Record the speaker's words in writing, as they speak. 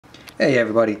Hey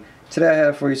everybody, today I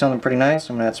have for you something pretty nice.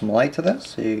 I'm going to add some light to this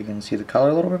so you can see the color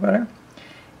a little bit better.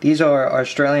 These are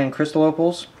Australian crystal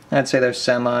opals. I'd say they're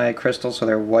semi-crystal, so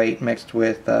they're white mixed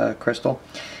with crystal.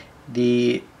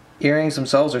 The earrings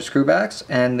themselves are screwbacks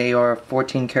and they are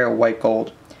 14 karat white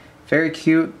gold. Very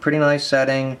cute, pretty nice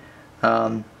setting.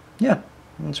 Yeah,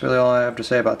 that's really all I have to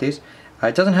say about these.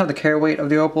 It doesn't have the carat weight of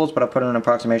the opals, but I'll put an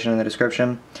approximation in the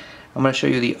description. I'm going to show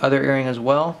you the other earring as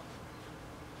well.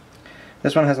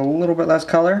 This one has a little bit less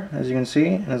color, as you can see,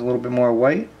 and is a little bit more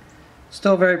white.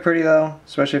 Still very pretty though,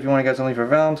 especially if you want to get something for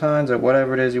Valentine's or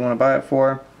whatever it is you want to buy it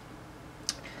for.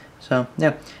 So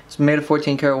yeah, it's made of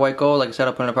 14 karat white gold. Like I said,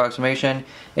 I'll put an approximation.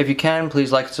 If you can,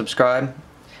 please like and subscribe,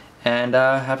 and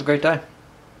have a great day.